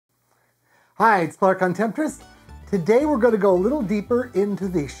Hi, it's Clark on Temptress. Today we're going to go a little deeper into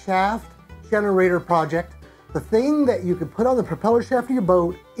the shaft generator project, the thing that you can put on the propeller shaft of your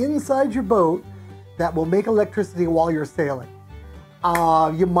boat, inside your boat, that will make electricity while you're sailing.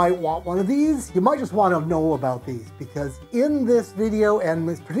 You might want one of these. You might just want to know about these, because in this video,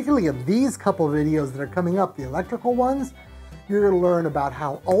 and particularly in these couple of videos that are coming up, the electrical ones, you're going to learn about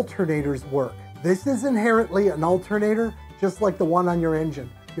how alternators work. This is inherently an alternator, just like the one on your engine.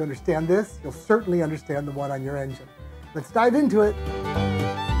 You understand this? You'll certainly understand the one on your engine. Let's dive into it.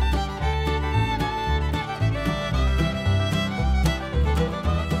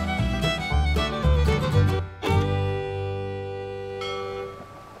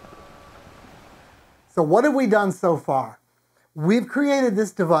 So what have we done so far? We've created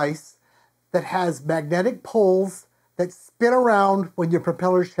this device that has magnetic poles that spin around when your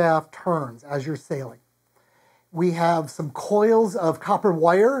propeller shaft turns as you're sailing. We have some coils of copper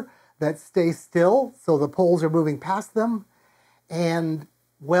wire that stay still, so the poles are moving past them. And,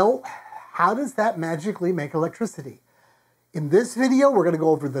 well, how does that magically make electricity? In this video, we're going to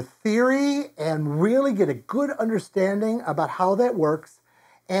go over the theory and really get a good understanding about how that works,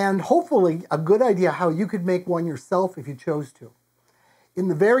 and hopefully a good idea how you could make one yourself if you chose to. In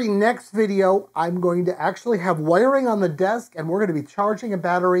the very next video, I'm going to actually have wiring on the desk, and we're going to be charging a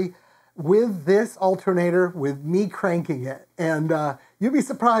battery with this alternator, with me cranking it. And you'll be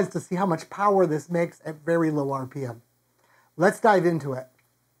surprised to see how much power this makes at very low RPM. Let's dive into it.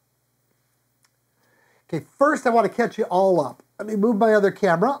 Okay, first I want to catch you all up. Let me move my other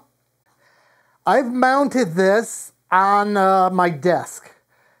camera. I've mounted this on my desk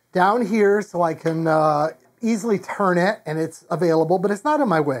down here so I can easily turn it, and it's available, but it's not in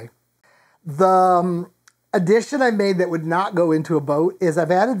my way. The addition I made that would not go into a boat is I've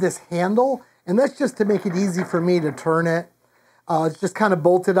added this handle, and that's just to make it easy for me to turn it. It's just kind of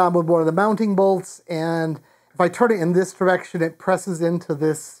bolted on with one of the mounting bolts, and if I turn it in this direction, it presses into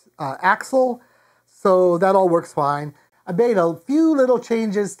this axle, so that all works fine. I made a few little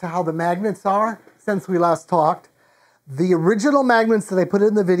changes to how the magnets are since we last talked. The original magnets that I put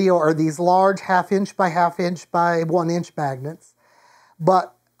in the video are these large 1/2 inch by 1/2 inch by 1 inch magnets,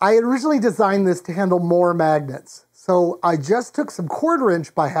 but I had originally designed this to handle more magnets. So I just took some 1/4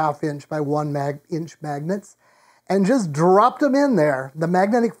 inch by 1/2 inch by 1 inch magnets and just dropped them in there. The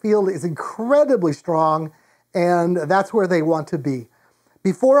magnetic field is incredibly strong, and that's where they want to be.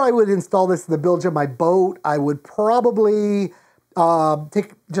 Before I would install this in the bilge of my boat, I would probably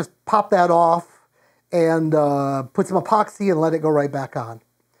just pop that off and put some epoxy and let it go right back on.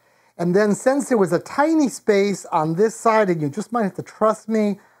 And then since there was a tiny space on this side, and you just might have to trust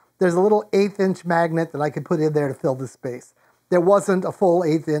me, there's a little 1/8 inch magnet that I could put in there to fill the space. There wasn't a full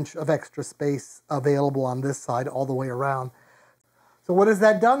 1/8 inch of extra space available on this side all the way around. So what has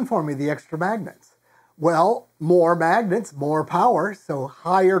that done for me, the extra magnets? Well, more magnets, more power, so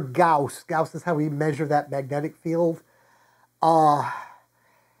higher Gauss. Gauss is how we measure that magnetic field.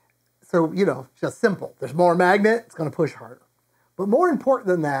 So, you know, just simple. There's more magnet, it's going to push harder. But more important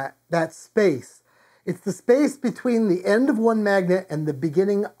than that, that space. It's the space between the end of one magnet and the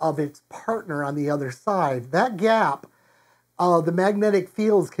beginning of its partner on the other side. That gap, the magnetic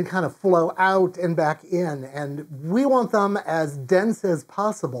fields can kind of flow out and back in, and we want them as dense as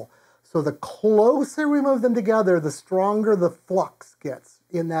possible. So the closer we move them together, the stronger the flux gets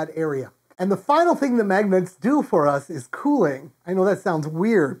in that area. And the final thing the magnets do for us is cooling. I know that sounds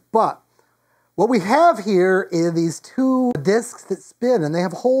weird, but what we have here is these two discs that spin, and they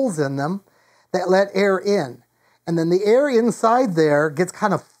have holes in them that let air in. And then the air inside there gets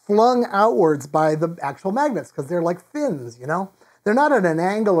kind of flung outwards by the actual magnets, because they're like fins, you know? They're not at an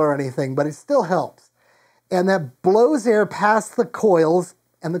angle or anything, but it still helps. And that blows air past the coils,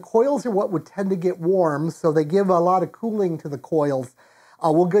 and the coils are what would tend to get warm, so they give a lot of cooling to the coils.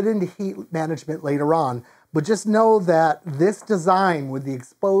 We'll get into heat management later on, but just know that this design with the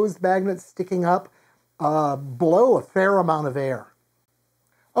exposed magnets sticking up blow a fair amount of air.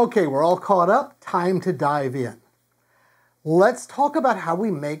 Okay, we're all caught up. Time to dive in. Let's talk about how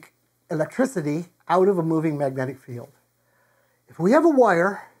we make electricity out of a moving magnetic field. If we have a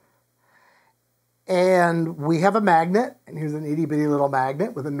wire and we have a magnet, and here's an itty bitty little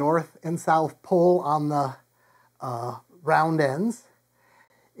magnet with a north and south pole on the round ends.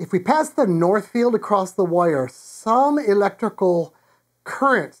 If we pass the north field across the wire, some electrical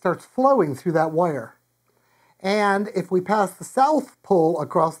current starts flowing through that wire. And if we pass the south pole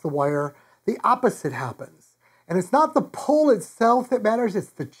across the wire, the opposite happens. And it's not the pole itself that matters, it's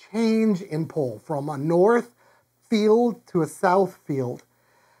the change in pole from a north field to a south field.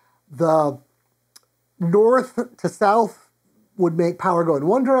 The north to south would make power go in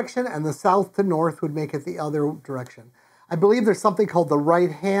one direction, and the south to north would make it the other direction. I believe there's something called the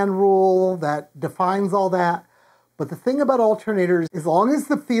right-hand rule that defines all that. But the thing about alternators, as long as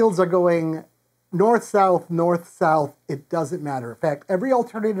the fields are going north-south, north-south, it doesn't matter. In fact, every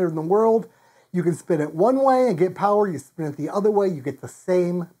alternator in the world, you can spin it one way and get power. You spin it the other way, you get the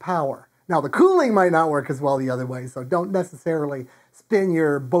same power. Now, the cooling might not work as well the other way, so don't necessarily spin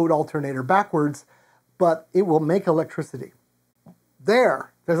your boat alternator backwards, but it will make electricity. There's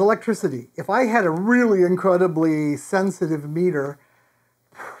electricity. If I had a really incredibly sensitive meter,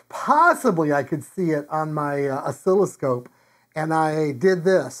 possibly I could see it on my oscilloscope, and I did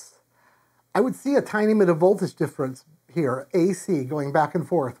this, I would see a tiny bit of voltage difference here, AC, going back and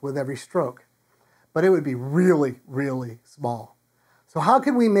forth with every stroke. But it would be really, really small. So how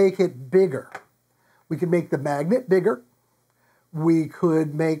can we make it bigger? We could make the magnet bigger. We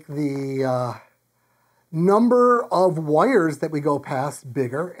could make the number of wires that we go past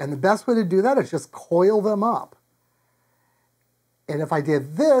bigger. And the best way to do that is just coil them up. And if I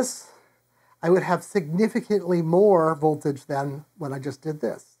did this, I would have significantly more voltage than when I just did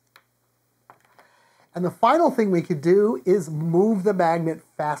this. And the final thing we could do is move the magnet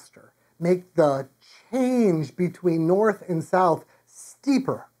faster. Make the change between north and south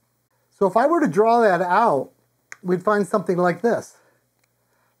steeper. So if I were to draw that out, we'd find something like this.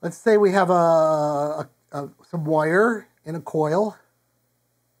 Let's say we have some wire in a coil,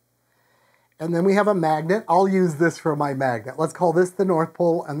 and then we have a magnet. I'll use this for my magnet. Let's call this the North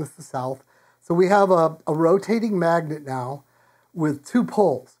Pole and this the South. So we have a rotating magnet now with two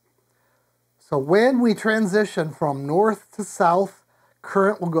poles. So when we transition from north to south,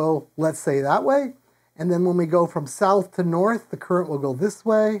 current will go, let's say, that way. And then when we go from south to north, the current will go this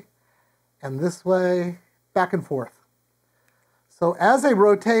way, back and forth. So as I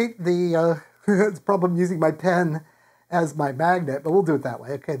rotate the, it's a problem using my pen as my magnet, but we'll do it that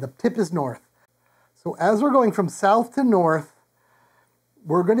way. Okay, the tip is north. So as we're going from south to north,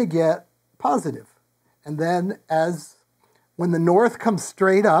 we're going to get positive. And then when the north comes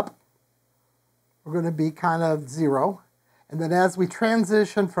straight up, we're going to be kind of zero. And then as we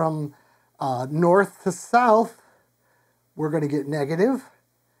transition from north to south, we're going to get negative.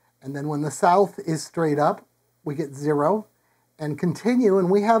 And then when the south is straight up, we get zero. And continue, and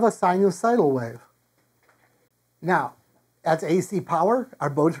we have a sinusoidal wave. Now, that's AC power.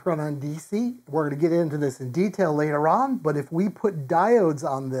 Our boats run on DC. We're going to get into this in detail later on, but if we put diodes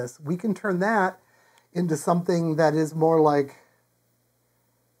on this, we can turn that into something that is more like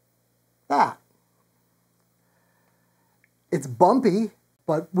that. It's bumpy,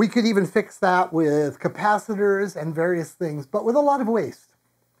 but we could even fix that with capacitors and various things, but with a lot of waste.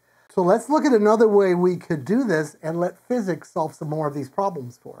 So let's look at another way we could do this and let physics solve some more of these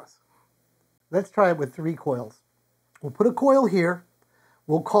problems for us. Let's try it with 3 coils. We'll put a coil here.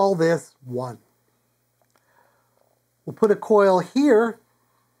 We'll call this 1. We'll put a coil here.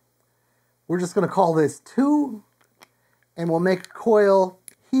 We're just going to call this 2. And we'll make a coil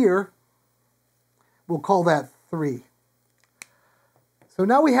here. We'll call that 3. So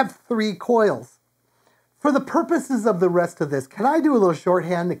now we have 3 coils. For the purposes of the rest of this, can I do a little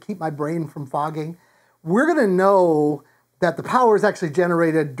shorthand to keep my brain from fogging? We're going to know that the power is actually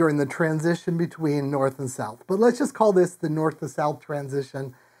generated during the transition between north and south. But let's just call this the north to south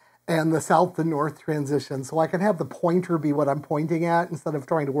transition and the south to north transition, so I can have the pointer be what I'm pointing at instead of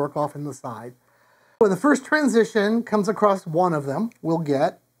trying to work off in the side. When the first transition comes across one of them, we'll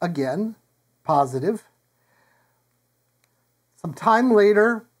get, again, positive. Some time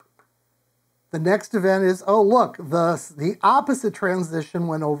later, the next event is, oh look, the opposite transition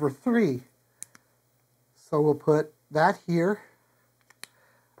went over 3. So we'll put that here.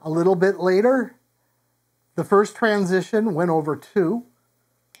 A little bit later, the first transition went over 2.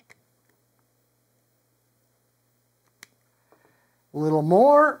 A little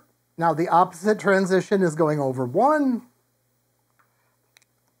more. Now the opposite transition is going over 1.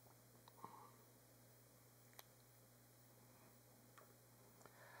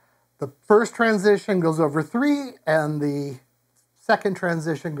 The first transition goes over 3, and the second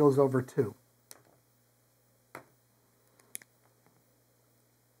transition goes over 2.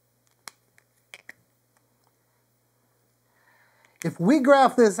 If we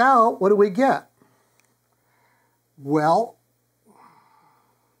graph this out, what do we get? Well,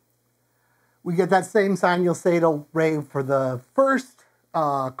 we get that same sinusoidal wave for the first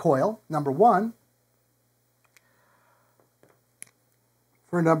coil, number 1.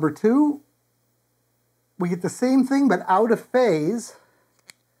 For number 2, we get the same thing but out of phase.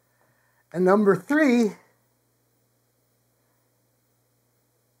 And number 3,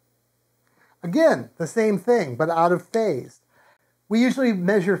 again, the same thing but out of phase. We usually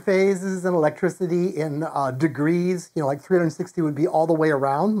measure phases in electricity in degrees, you know, like 360 would be all the way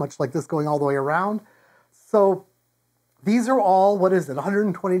around, much like this going all the way around. So these are all,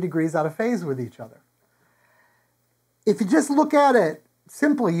 120 degrees out of phase with each other. If you just look at it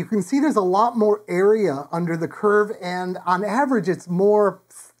simply, you can see there's a lot more area under the curve, and on average, it's more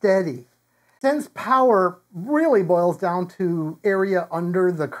steady. Since power really boils down to area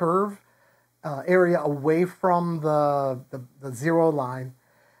under the curve, area away from the zero line,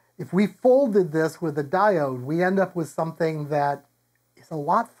 if we folded this with a diode, we end up with something that is a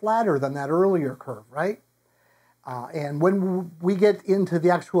lot flatter than that earlier curve, right? And when we get into the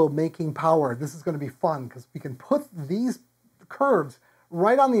actual making power, this is going to be fun because we can put these curves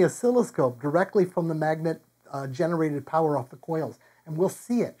right on the oscilloscope directly from the magnet generated power off the coils, and we'll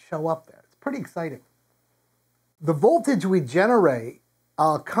see it show up there. It's pretty exciting. The voltage we generate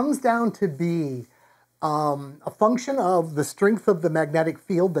comes down to be a function of the strength of the magnetic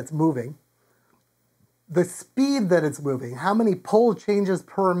field that's moving, the speed that it's moving, how many pole changes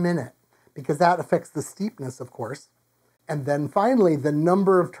per minute, because that affects the steepness, of course, and then finally the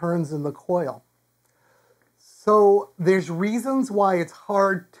number of turns in the coil. So there's reasons why it's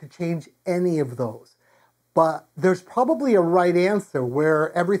hard to change any of those, but there's probably a right answer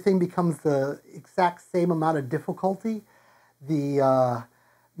where everything becomes the exact same amount of difficulty. The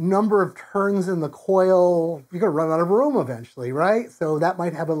number of turns in the coil, you're going to run out of room eventually, right? So that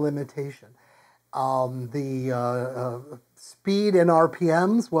might have a limitation. The speed in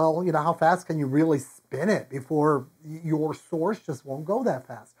RPMs, well, you know, how fast can you really spin it before your source just won't go that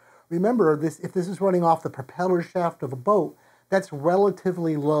fast? Remember, if this is running off the propeller shaft of a boat, that's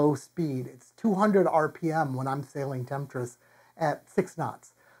relatively low speed. It's 200 RPM when I'm sailing Temptress at 6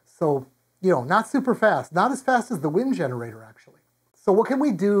 knots. So, you know, not super fast, not as fast as the wind generator, actually. So what can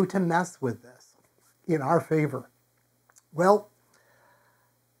we do to mess with this in our favor? Well,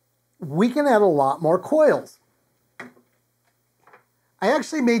 we can add a lot more coils. I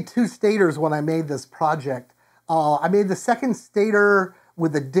actually made 2 stators when I made this project. I made the second stator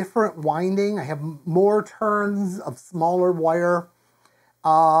with a different winding. I have more turns of smaller wire.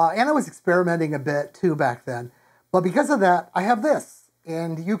 And I was experimenting a bit too back then. But because of that, I have this.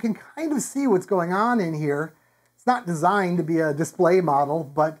 And you can kind of see what's going on in here. It's not designed to be a display model,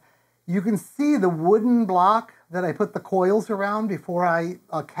 but you can see the wooden block that I put the coils around before I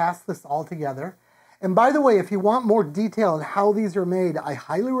cast this all together. And by the way, if you want more detail on how these are made, I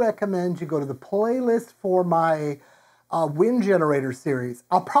highly recommend you go to the playlist for my wind generator series.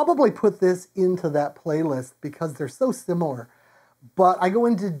 I'll probably put this into that playlist because they're so similar. But I go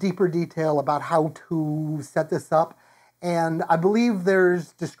into deeper detail about how to set this up. And I believe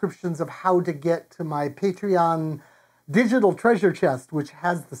there's descriptions of how to get to my Patreon digital treasure chest, which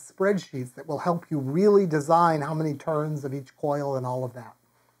has the spreadsheets that will help you really design how many turns of each coil and all of that.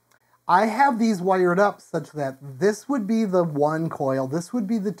 I have these wired up such that this would be the 1 coil, this would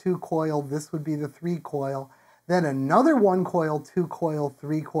be the 2 coil, this would be the 3 coil, then another 1 coil, 2 coil,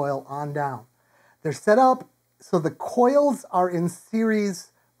 3 coil, on down. They're set up so the coils are in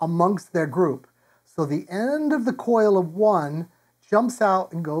series amongst their group. So the end of the coil of 1 jumps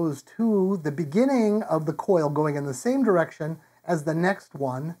out and goes to the beginning of the coil going in the same direction as the next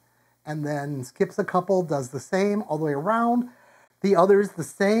one, and then skips a couple, does the same all the way around. The other's the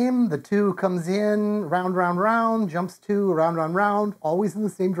same. The 2 comes in, round, round, round, jumps 2, round, round, round, always in the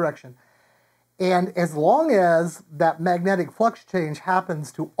same direction. And as long as that magnetic flux change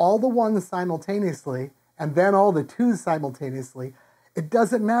happens to all the 1s simultaneously, and then all the 2s simultaneously, it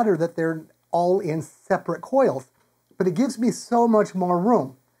doesn't matter that they're all in separate coils, but it gives me so much more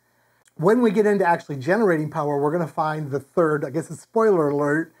room. When we get into actually generating power, we're going to find the third, I guess a spoiler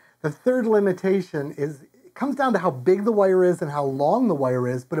alert, the third limitation is, it comes down to how big the wire is and how long the wire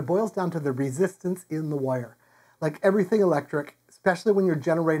is, but it boils down to the resistance in the wire. Like everything electric, especially when you're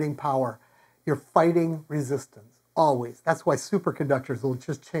generating power, you're fighting resistance, always. That's why superconductors will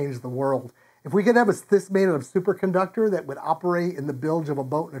just change the world. If we could have this made of superconductor that would operate in the bilge of a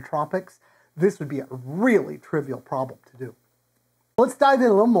boat in the tropics, this would be a really trivial problem to do. Let's dive in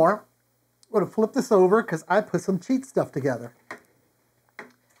a little more. I'm going to flip this over because I put some cheat stuff together.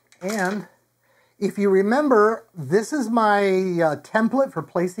 And if you remember, this is my template for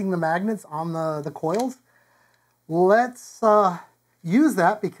placing the magnets on the coils. Let's use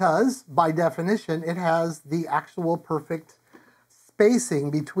that because, by definition, it has the actual perfect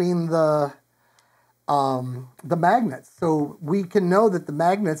spacing between the magnets. So we can know that the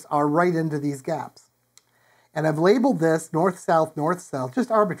magnets are right into these gaps. And I've labeled this north-south, north-south,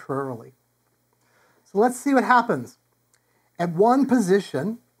 just arbitrarily. So let's see what happens. At one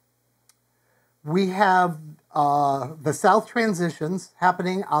position, we have the south transitions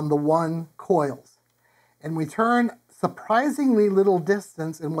happening on the 1 coils. And we turn surprisingly little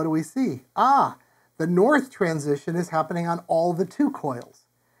distance, and what do we see? The north transition is happening on all the 2 coils.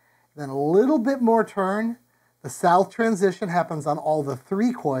 Then a little bit more turn, the south transition happens on all the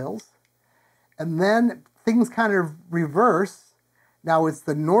 3 coils. And then things kind of reverse. Now it's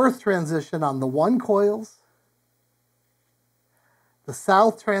the north transition on the 1 coils, the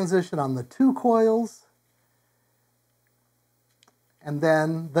south transition on the 2 coils, and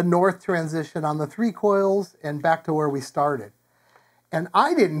then the north transition on the 3 coils, and back to where we started. And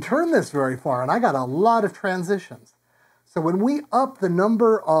I didn't turn this very far, and I got a lot of transitions. So when we up the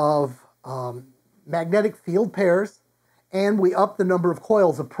number of magnetic field pairs, and we up the number of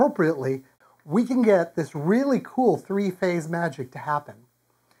coils appropriately, we can get this really cool 3-phase magic to happen.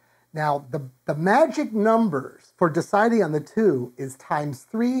 Now, the magic numbers for deciding on the 2 is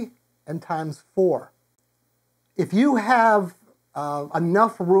 ×3 and ×4. If you have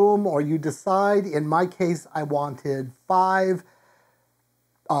enough room, or you decide, in my case, I wanted 5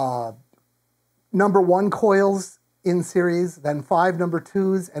 number 1 coils in series, then 5 number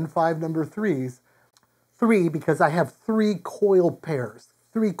 2s, and 5 number 3s. 3 because I have 3 coil pairs,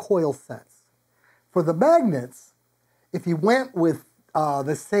 3 coil sets. For the magnets, if you went with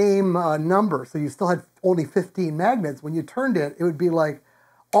the same number, so you still had only 15 magnets, when you turned it, it would be like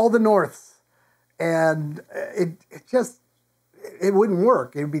all the norths. And it wouldn't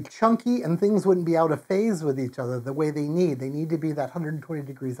work. It would be chunky, and things wouldn't be out of phase with each other the way they need. They need to be that 120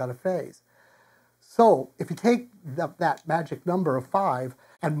 degrees out of phase. So if you take that magic number of 5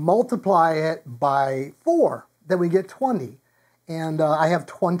 and multiply it by 4, then we get 20. And I have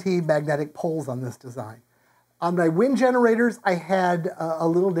 20 magnetic poles on this design. On my wind generators, I had a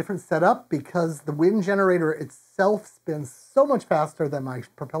little different setup because the wind generator itself spins so much faster than my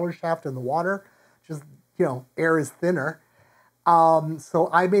propeller shaft in the water. Just, air is thinner. So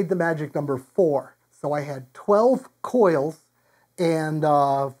I made the magic number 4. So I had 12 coils and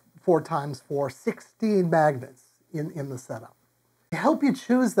 4 times 4, 16 magnets in the setup. To help you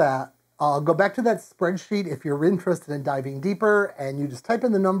choose that, go back to that spreadsheet if you're interested in diving deeper, and you just type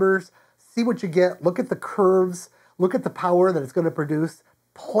in the numbers, see what you get, look at the curves, look at the power that it's going to produce,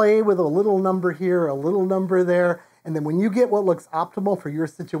 play with a little number here, a little number there, and then when you get what looks optimal for your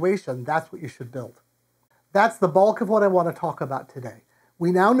situation, that's what you should build. That's the bulk of what I want to talk about today.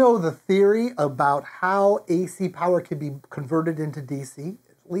 We now know the theory about how AC power can be converted into DC,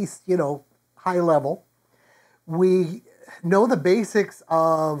 at least, high level. We know the basics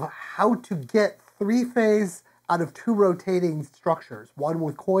of how to get 3-phase out of 2 rotating structures, one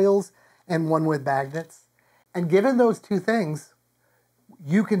with coils and one with magnets. And given those 2 things,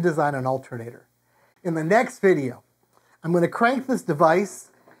 you can design an alternator. In the next video, I'm going to crank this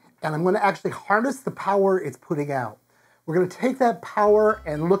device, and I'm going to actually harness the power it's putting out. We're going to take that power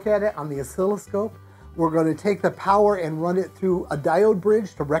and look at it on the oscilloscope. We're going to take the power and run it through a diode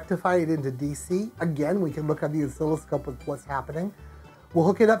bridge to rectify it into DC. Again, we can look on the oscilloscope with what's happening. We'll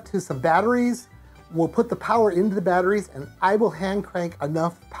hook it up to some batteries. We'll put the power into the batteries, and I will hand crank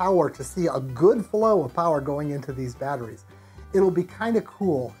enough power to see a good flow of power going into these batteries. It'll be kind of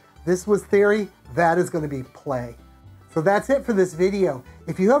cool. This was theory, that is going to be play. So that's it for this video.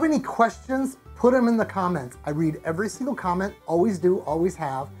 If you have any questions, put them in the comments. I read every single comment, always do, always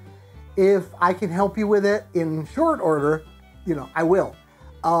have. If I can help you with it in short order, I will.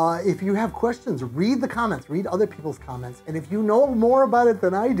 If you have questions, read the comments, read other people's comments. And if you know more about it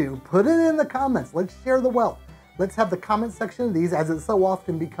than I do, put it in the comments. Let's share the wealth. Let's have the comment section of these, as it so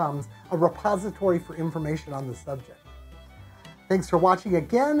often becomes a repository for information on the subject. Thanks for watching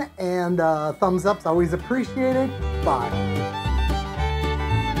again, and thumbs up's always appreciated. Bye.